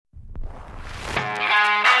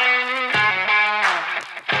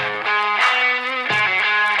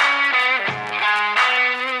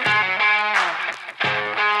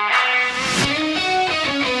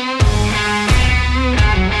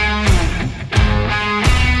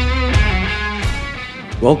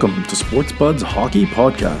Welcome to Sports Buds Hockey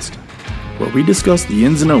Podcast, where we discuss the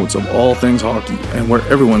ins and outs of all things hockey and where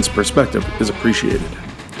everyone's perspective is appreciated.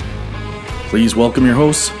 Please welcome your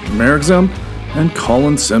hosts, Marek Zemp and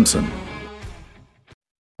Colin Simpson.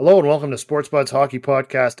 Hello and welcome to Sports Buds Hockey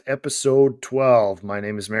Podcast, episode 12. My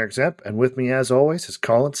name is Marek Zemp, and with me, as always, is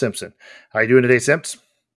Colin Simpson. How are you doing today, Simps?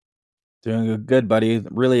 Doing good, buddy.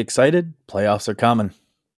 Really excited. Playoffs are coming.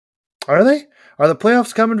 Are they? Are the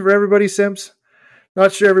playoffs coming for everybody, Simps?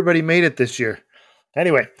 Not sure everybody made it this year.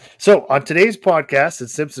 Anyway, so on today's podcast,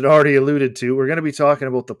 as Simpson already alluded to, we're going to be talking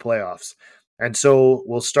about the playoffs. And so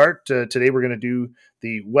we'll start today. We're going to do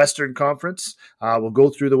the Western Conference. We'll go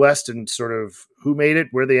through the West and sort of who made it,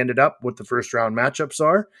 where they ended up, what the first round matchups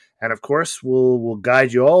are. And of course, we'll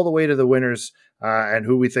guide you all the way to the winners and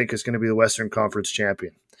who we think is going to be the Western Conference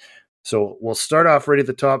champion. So we'll start off right at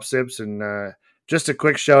the top, Sips, and just a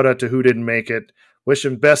quick shout out to who didn't make it. Wish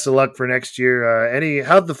them best of luck for next year.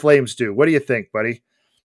 How'd the Flames do? What do you think, buddy?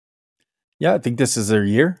 Yeah, I think this is their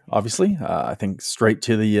year, obviously. I think straight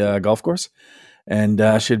to the golf course. And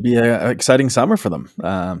should be an exciting summer for them.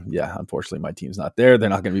 Unfortunately, my team's not there. They're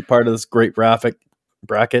not going to be part of this great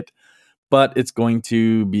bracket. But it's going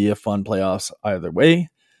to be a fun playoffs either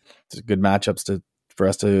way. It's good matchups for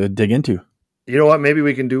us to dig into. You know what? Maybe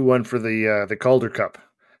we can do one for the Calder Cup.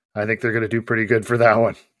 I think they're going to do pretty good for that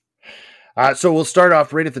one. So we'll start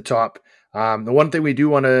off right at the top. The one thing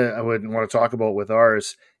I would want to talk about with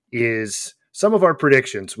ours is some of our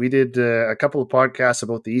predictions. We did a couple of podcasts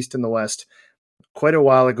about the East and the West quite a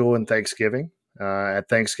while ago in Thanksgiving. At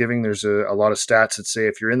Thanksgiving, there's a lot of stats that say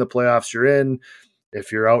if you're in the playoffs, you're in.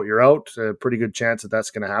 If you're out, you're out. A pretty good chance that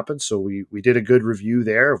that's going to happen. So we did a good review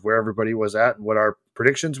there of where everybody was at and what our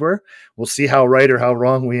predictions were. We'll see how right or how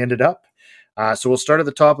wrong we ended up. So we'll start at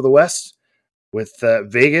the top of the West with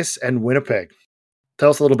Vegas and Winnipeg. Tell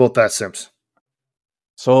us a little about that, Simps.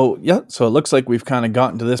 So it looks like we've kind of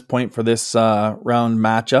gotten to this point for this round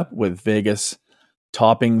matchup with Vegas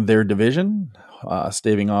topping their division,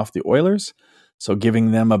 staving off the Oilers. So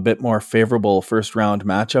giving them a bit more favorable first round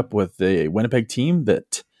matchup with the Winnipeg team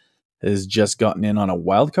that has just gotten in on a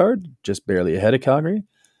wild card, just barely ahead of Calgary.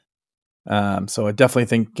 So I definitely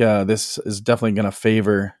think this is definitely going to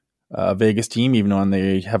favor Vegas team, even though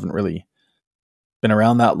they haven't really been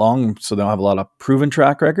around that long, so they don't have a lot of proven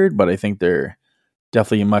track record, but I think they're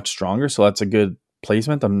definitely much stronger. So that's a good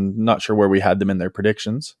placement. I'm not sure where we had them in their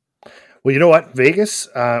predictions. Well, you know what? Vegas,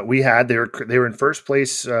 they were in first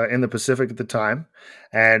place in the Pacific at the time,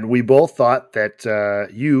 and we both thought that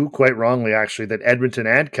you, quite wrongly actually, that Edmonton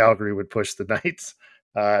and Calgary would push the Knights.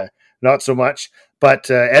 Not so much,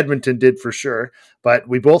 but Edmonton did for sure. But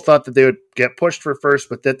we both thought that they would get pushed for first,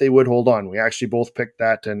 but that they would hold on. We actually both picked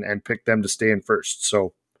that and picked them to stay in first.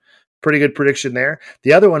 So pretty good prediction there.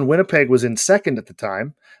 The other one, Winnipeg, was in second at the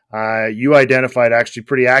time. You identified actually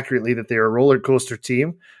pretty accurately that they are a roller coaster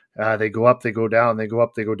team. They go up, they go down, they go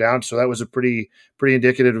up, they go down. So that was a pretty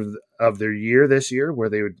indicative of their year this year, where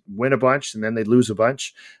they would win a bunch and then they'd lose a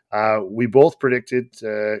bunch. We both predicted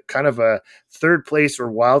kind of a third place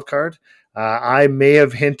or wild card. I may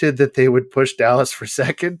have hinted that they would push Dallas for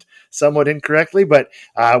second, somewhat incorrectly, but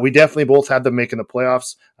we definitely both had them making the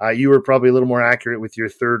playoffs. You were probably a little more accurate with your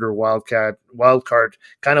third or wild card,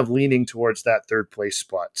 kind of leaning towards that third place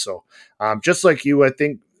spot. So just like you, I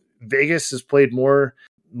think Vegas has played more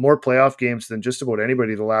playoff games than just about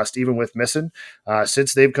anybody even with missing.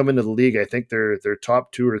 Since they've come into the league, I think they're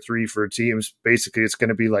top 2 or 3 for teams. Basically, it's going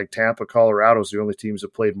to be like Tampa, Colorado's the only teams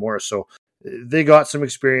that played more. So they got some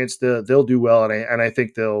experience. They'll do well, and I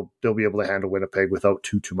think they'll be able to handle Winnipeg without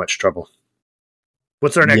too much trouble.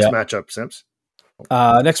 What's our next matchup, Simps?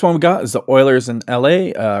 Next one we got is the Oilers in LA,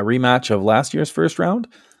 rematch of last year's first round.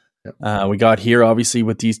 Yep. We got here, obviously,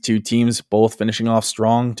 with these two teams both finishing off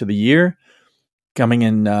strong to the year, coming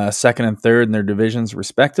in second and third in their divisions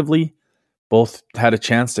respectively. Both had a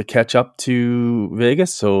chance to catch up to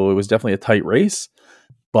Vegas, so it was definitely a tight race.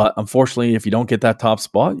 But unfortunately, if you don't get that top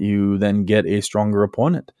spot, you then get a stronger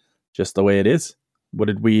opponent, just the way it is. What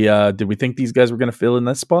did we think these guys were going to fill in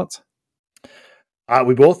those spots?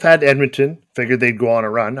 We both had Edmonton, figured they'd go on a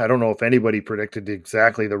run. I don't know if anybody predicted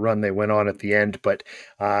exactly the run they went on at the end, but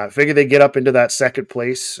figured they'd get up into that second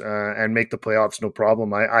place and make the playoffs no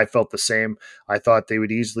problem. I felt the same. I thought they would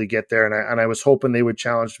easily get there, and I was hoping they would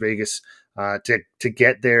challenge Vegas to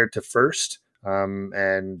get there to first.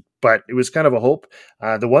 But it was kind of a hope.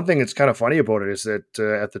 The one thing that's kind of funny about it is that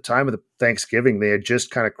at the time of the Thanksgiving, they had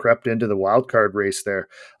just kind of crept into the wild card race there.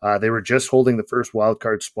 They were just holding the first wild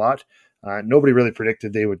card spot. Nobody really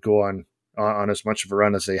predicted they would go on as much of a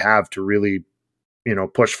run as they have to really,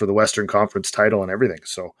 push for the Western Conference title and everything.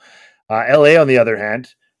 So LA, on the other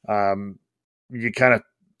hand, you kind of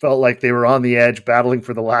felt like they were on the edge, battling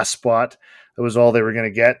for the last spot. That was all they were going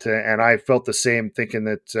to get. And I felt the same, thinking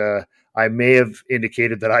that I may have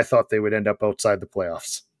indicated that I thought they would end up outside the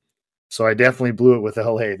playoffs. So I definitely blew it with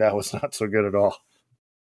LA. That was not so good at all.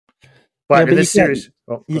 But in this series,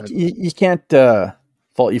 you can't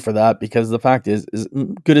fault you for that, because the fact is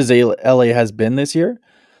good as LA has been this year,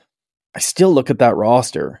 I still look at that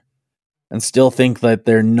roster and still think that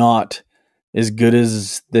they're not as good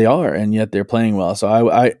as they are, and yet they're playing well. So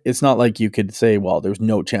I it's not like you could say, well, there's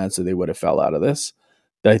no chance that they would have fell out of this.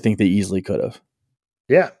 I think they easily could have.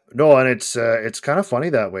 Yeah, no, and it's kind of funny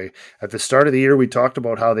that way. At the start of the year, we talked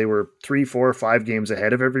about how they were 3, 4, 5 games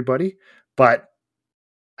ahead of everybody, but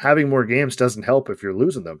having more games doesn't help if you're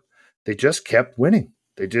losing them. They just kept winning.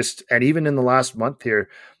 And even in the last month here,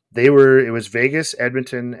 it was Vegas,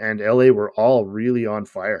 Edmonton, and LA were all really on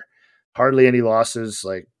fire. Hardly any losses,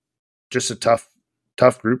 like just a tough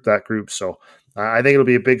group, that group. So I think it'll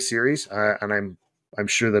be a big series, and I'm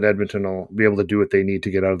sure that Edmonton will be able to do what they need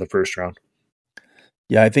to get out of the first round.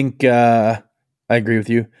 Yeah, I think I agree with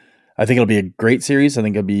you. I think it'll be a great series. I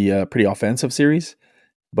think it'll be a pretty offensive series.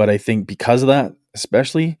 But I think because of that,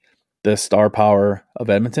 especially, the star power of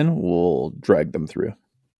Edmonton will drag them through.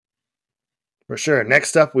 For sure.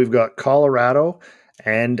 Next up, we've got Colorado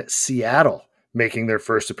and Seattle making their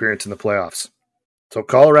first appearance in the playoffs. So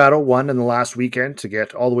Colorado won in the last weekend to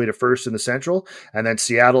get all the way to first in the Central, and then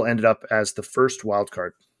Seattle ended up as the first wild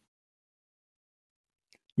card.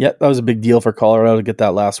 Yeah, that was a big deal for Colorado to get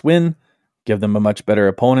that last win, give them a much better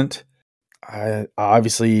opponent.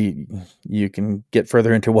 Obviously, you can get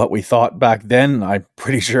further into what we thought back then. I'm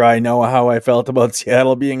pretty sure I know how I felt about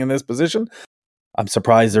Seattle being in this position. I'm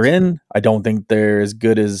surprised they're in. I don't think they're as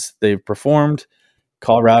good as they've performed.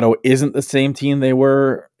 Colorado isn't the same team they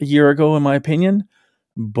were a year ago, in my opinion,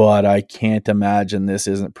 but I can't imagine this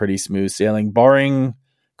isn't pretty smooth sailing, barring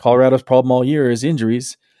Colorado's problem all year is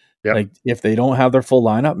injuries. Yep. Like, if they don't have their full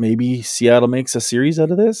lineup, maybe Seattle makes a series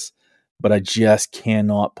out of this, but I just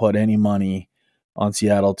cannot put any money on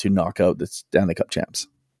Seattle to knock out the Stanley Cup champs.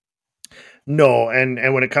 No, and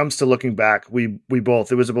when it comes to looking back, we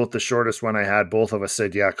both, it was about the shortest one I had. Both of us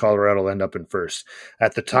said, yeah, Colorado will end up in first.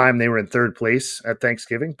 At the time, they were in third place at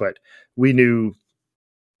Thanksgiving, but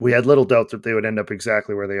we had little doubt that they would end up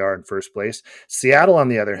exactly where they are in first place. Seattle, on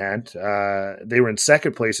the other hand, they were in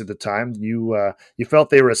second place at the time. You felt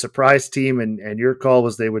they were a surprise team, and your call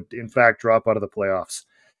was they would, in fact, drop out of the playoffs.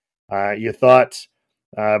 You thought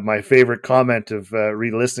my favorite comment of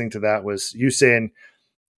re-listening to that was you saying,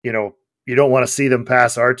 you don't want to see them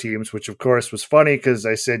pass our teams, which of course was funny because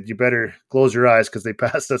I said, you better close your eyes because they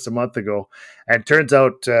passed us a month ago. And turns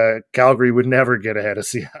out Calgary would never get ahead of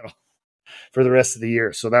Seattle for the rest of the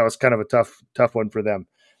year. So that was kind of a tough one for them.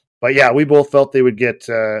 But yeah, we both felt they would get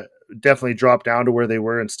definitely drop down to where they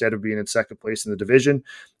were instead of being in second place in the division.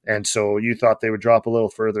 And so you thought they would drop a little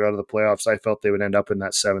further out of the playoffs. I felt they would end up in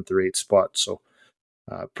that 7th or 8th spot. So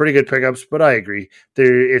pretty good pickups, but I agree.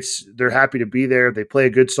 They're happy to be there. They play a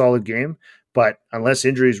good, solid game, but unless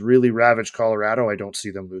injuries really ravage Colorado, I don't see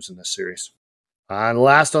them losing this series. And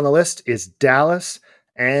last on the list is Dallas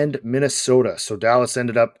and Minnesota. So Dallas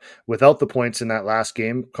ended up without the points in that last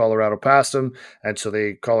game. Colorado passed them, and so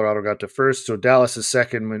Colorado got to first. So Dallas is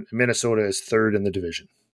second, Minnesota is third in the division.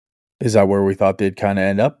 Is that where we thought they'd kind of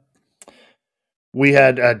end up? We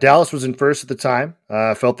had Dallas was in first at the time.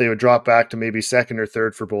 Felt they would drop back to maybe second or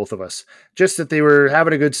third for both of us. Just that they were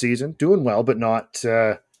having a good season, doing well, but not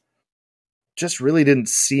just really didn't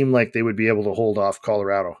seem like they would be able to hold off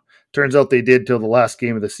Colorado. Turns out they did till the last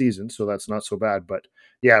game of the season, so that's not so bad. But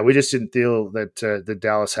yeah, we just didn't feel that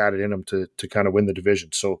Dallas had it in them to kind of win the division.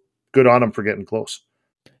 So good on them for getting close.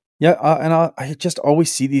 Yeah, and I just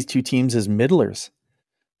always see these two teams as middlers.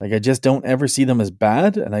 Like, I just don't ever see them as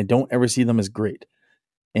bad, and I don't ever see them as great.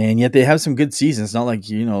 And yet they have some good seasons. It's not like,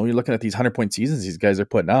 you're looking at these 100-point seasons these guys are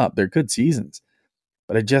putting up. They're good seasons.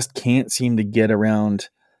 But I just can't seem to get around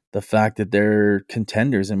the fact that they're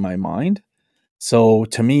contenders in my mind. So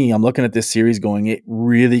to me, I'm looking at this series going, it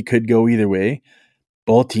really could go either way.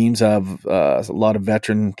 Both teams have a lot of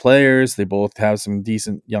veteran players. They both have some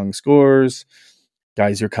decent young scorers.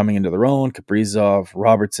 Guys who are coming into their own, Kaprizov,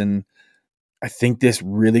 Robertson. I think this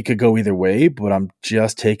really could go either way, but I'm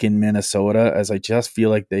just taking Minnesota as I just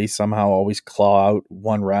feel like they somehow always claw out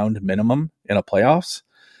one round minimum in a playoffs.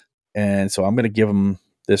 And so I'm going to give them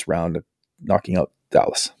this round knocking out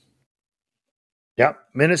Dallas. Yeah,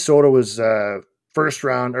 Minnesota was first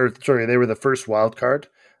round, they were the first wild card.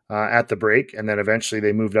 at the break, and then eventually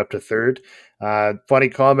they moved up to third. Funny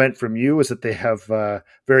comment from you is that they have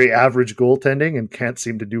very average goaltending and can't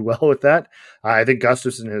seem to do well with that. I think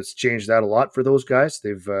Gustafsson has changed that a lot for those guys.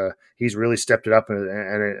 He's really stepped it up,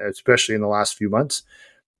 and especially in the last few months.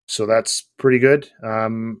 So that's pretty good.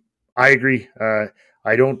 I agree.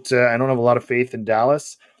 I don't have a lot of faith in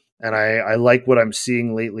Dallas. And I like what I'm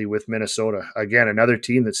seeing lately with Minnesota. Again, another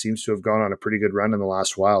team that seems to have gone on a pretty good run in the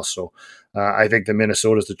last while. So I think the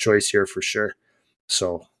Minnesota's the choice here for sure.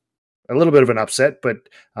 So a little bit of an upset, but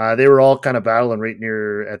they were all kind of battling right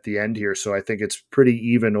near at the end here. So I think it's pretty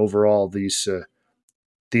even overall. These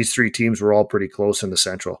three teams were all pretty close in the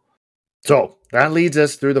Central. So that leads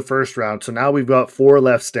us through the first round. So now we've got 4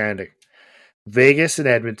 left standing. Vegas and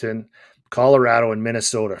Edmonton, Colorado and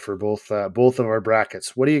Minnesota for both of our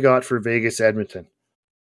brackets. What do you got for Vegas, Edmonton?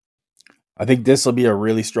 I think this will be a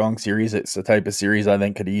really strong series. It's the type of series I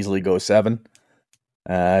think could easily go 7.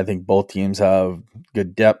 I think both teams have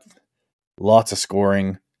good depth, lots of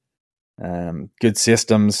scoring, good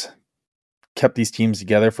systems, kept these teams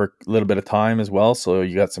together for a little bit of time as well. So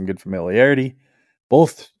you got some good familiarity.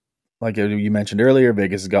 Both, like you mentioned earlier,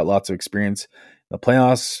 Vegas has got lots of experience in the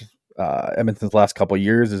playoffs. Edmonton's last couple of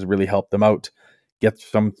years has really helped them out, get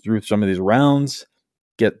through some of these rounds,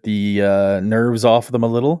 get the nerves off them a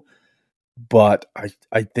little. But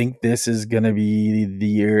I think this is going to be the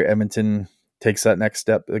year Edmonton takes that next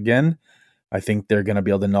step again. I think they're going to be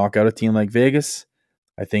able to knock out a team like Vegas.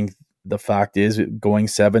 I think the fact is going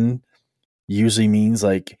 7 usually means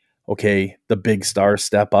like, okay, the big stars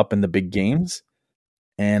step up in the big games.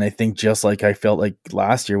 And I think just like I felt like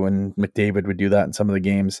last year when McDavid would do that in some of the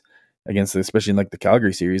games, against especially in like the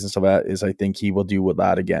Calgary series and stuff like that, is I think he will do with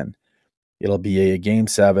that again. It'll be a game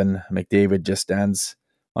 7. McDavid just stands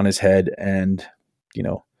on his head and,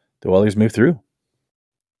 the Oilers move through.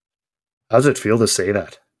 How does it feel to say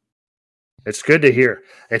that? It's good to hear.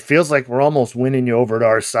 It feels like we're almost winning you over to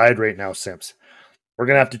our side right now, Simps. We're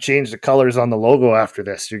going to have to change the colors on the logo after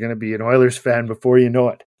this. You're going to be an Oilers fan before you know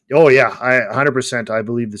it. Oh, yeah, 100%. I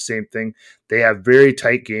believe the same thing. They have very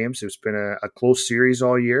tight games. It's been a close series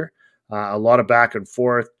all year. A lot of back and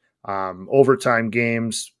forth, overtime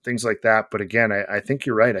games, things like that. But again, I think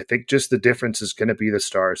you're right. I think just the difference is going to be the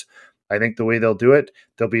Stars. I think the way they'll do it,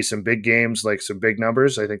 there'll be some big games, like some big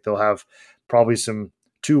numbers. I think they'll have probably some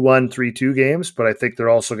 2-1, 3-2 games, but I think they're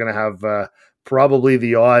also going to have probably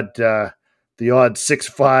the odd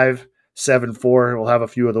 6-5, 7-4. We'll have a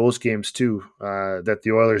few of those games too that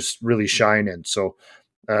the Oilers really shine in. So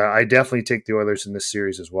I definitely take the Oilers in this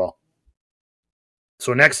series as well.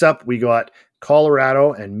 So next up, we got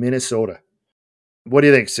Colorado and Minnesota. What do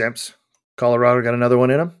you think, Simps? Colorado got another one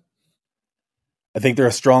in them? I think they're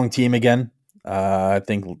a strong team again. I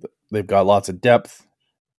think they've got lots of depth.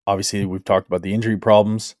 Obviously, we've talked about the injury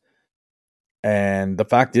problems. And the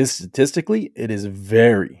fact is, statistically, it is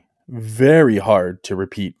very, very hard to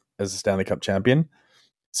repeat as a Stanley Cup champion.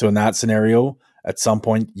 So in that scenario, at some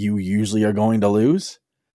point, you usually are going to lose.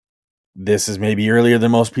 This is maybe earlier than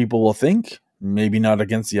most people will think. Maybe not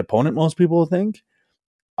against the opponent most people will think.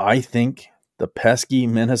 I think the pesky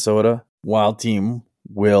Minnesota Wild team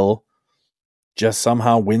will just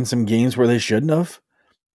somehow win some games where they shouldn't have.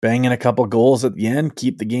 Bang in a couple goals at the end,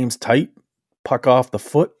 keep the games tight, puck off the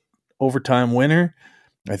foot, overtime winner.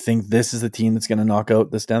 I think this is the team that's going to knock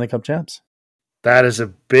out the Stanley Cup champs. That is a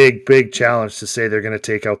big, big challenge to say they're going to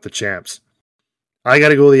take out the champs. I got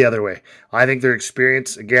to go the other way. I think their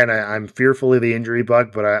experience, again, I'm fearful of the injury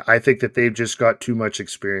bug, but I think that they've just got too much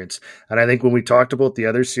experience. And I think when we talked about the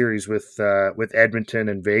other series with Edmonton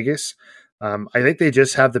and Vegas, I think they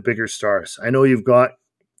just have the bigger stars. I know you've got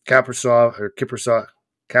Kaprizov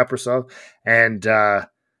and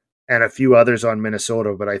a few others on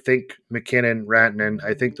Minnesota, but I think McKinnon, Rantanen,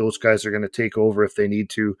 I think those guys are going to take over if they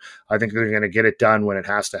need to. I think they're going to get it done when it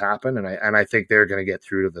has to happen, and I think they're going to get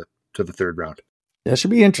through to the third round. Yeah, it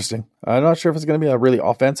should be interesting. I'm not sure if it's going to be a really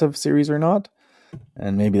offensive series or not.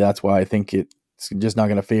 And maybe that's why I think it's just not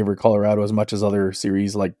going to favor Colorado as much as other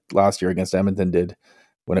series like last year against Edmonton did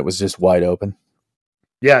when it was just wide open.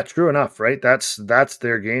 Yeah, true enough, right? That's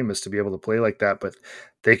their game, is to be able to play like that. But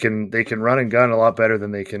they can run and gun a lot better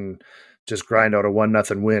than they can just grind out a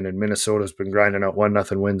 1-0 win. And Minnesota's been grinding out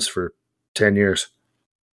 1-0 wins for 10 years.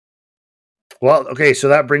 Well, okay, so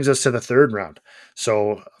that brings us to the third round.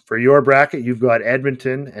 So for your bracket, you've got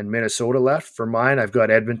Edmonton and Minnesota left. For mine, I've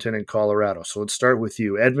got Edmonton and Colorado. So let's start with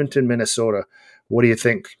you. Edmonton, Minnesota. What do you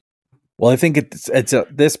think? Well, I think it's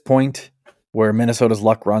at this point where Minnesota's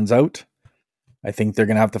luck runs out. I think they're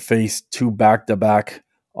going to have to face 2 back-to-back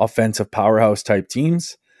offensive powerhouse type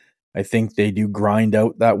teams. I think they do grind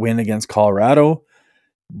out that win against Colorado.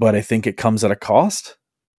 but I think it comes at a cost.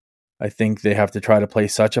 I think they have to try to play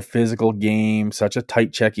such a physical game, such a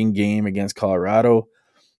tight checking game against Colorado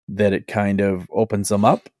that it kind of opens them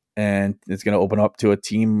up, and it's going to open up to a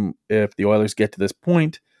team, if the Oilers get to this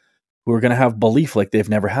point, who are going to have belief like they've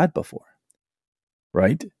never had before,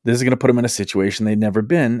 right? This is going to put them in a situation they've never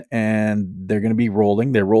been, and they're going to be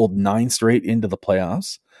rolling. They rolled 9 straight into the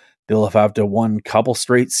playoffs. They'll have to won a couple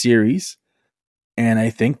straight series, and I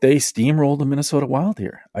think they steamrolled the Minnesota Wild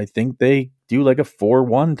here. I think they do like a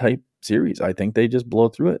 4-1 type series. I think they just blow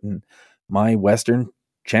through it, and my Western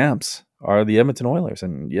champs are the Edmonton Oilers.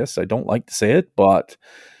 And yes, I don't like to say it, but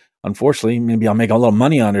unfortunately, maybe I'll make a little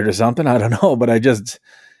money on it or something. I don't know, but just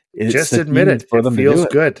admit it. It feels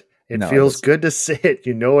good. It feels good to say it.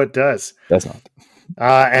 You know it does. That's not.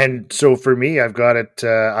 And so for me, I've got it.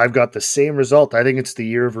 I've got the same result. I think it's the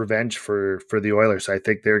year of revenge for the Oilers. I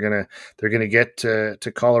think they're gonna get to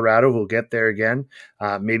Colorado. Who'll get there again.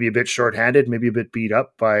 Maybe a bit shorthanded, maybe a bit beat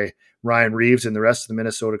up by Ryan Reeves and the rest of the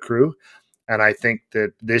Minnesota crew. And I think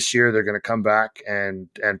that this year they're going to come back and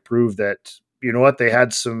prove that, you know what, they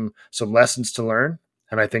had some lessons to learn.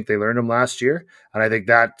 And I think they learned them last year. And I think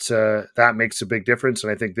that makes a big difference.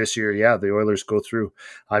 And I think this year, yeah, the Oilers go through.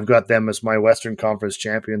 I've got them as my Western Conference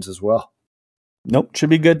champions as well. Nope, should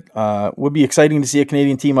be good. Would be exciting to see a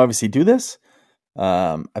Canadian team obviously do this.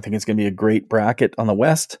 I think it's going to be a great bracket on the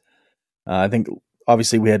West. I think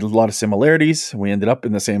obviously we had a lot of similarities. We ended up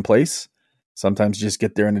in the same place. Sometimes you just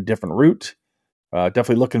get there in a different route.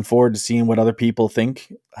 Definitely looking forward to seeing what other people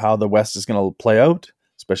think, how the West is going to play out,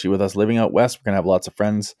 especially with us living out West. We're going to have lots of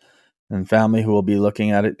friends and family who will be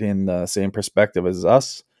looking at it in the same perspective as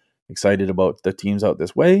us. Excited about the teams out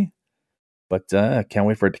this way, but can't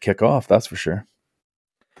wait for it to kick off. That's for sure.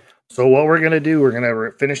 So what we're going to do, we're going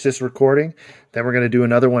to finish this recording, then we're going to do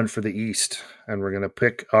another one for the East, and we're going to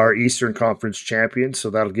pick our Eastern Conference champions. So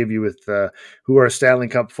that'll give you with who our Stanley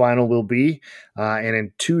Cup final will be. And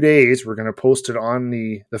in 2 days, we're going to post it on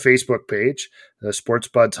the Facebook page, the Sports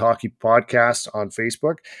Buds Hockey Podcast on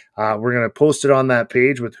Facebook. We're going to post it on that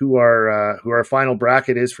page with who our final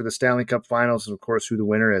bracket is for the Stanley Cup finals, and of course who the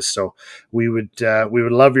winner is. So we would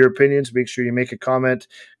love your opinions. Make sure you make a comment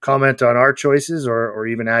on our choices, or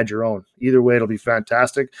even add your own. Either way, it'll be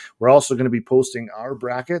fantastic. We're also going to be posting our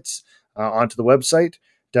brackets onto the website,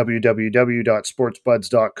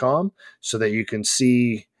 www.sportsbuds.com, so that you can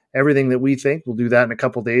see everything that we think. We'll do that in a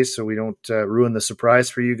couple days so we don't ruin the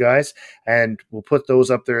surprise for you guys. And we'll put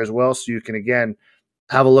those up there as well so you can, again,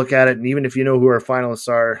 have a look at it. And even if you know who our finalists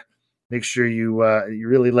are, make sure you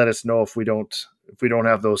really let us know if we don't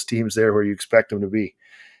have those teams there where you expect them to be.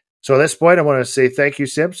 So at this point, I want to say thank you,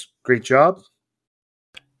 Sims. Great job.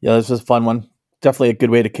 Yeah, this was a fun one. Definitely a good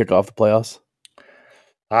way to kick off the playoffs.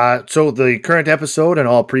 So the current episode and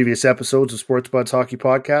all previous episodes of Sports Buds Hockey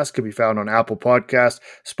Podcast can be found on Apple Podcasts,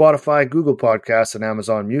 Spotify, Google Podcasts, and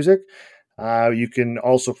Amazon Music. You can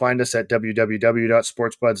also find us at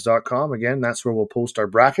www.sportsbuds.com. Again, that's where we'll post our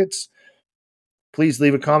brackets. Please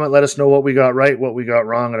leave a comment. Let us know what we got right, what we got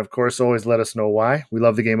wrong, and of course, always let us know why. We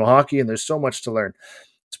love the game of hockey, and there's so much to learn.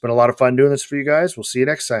 It's been a lot of fun doing this for you guys. We'll see you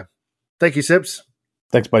next time. Thank you, Sips.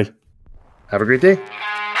 Thanks, buddy. Have a great day.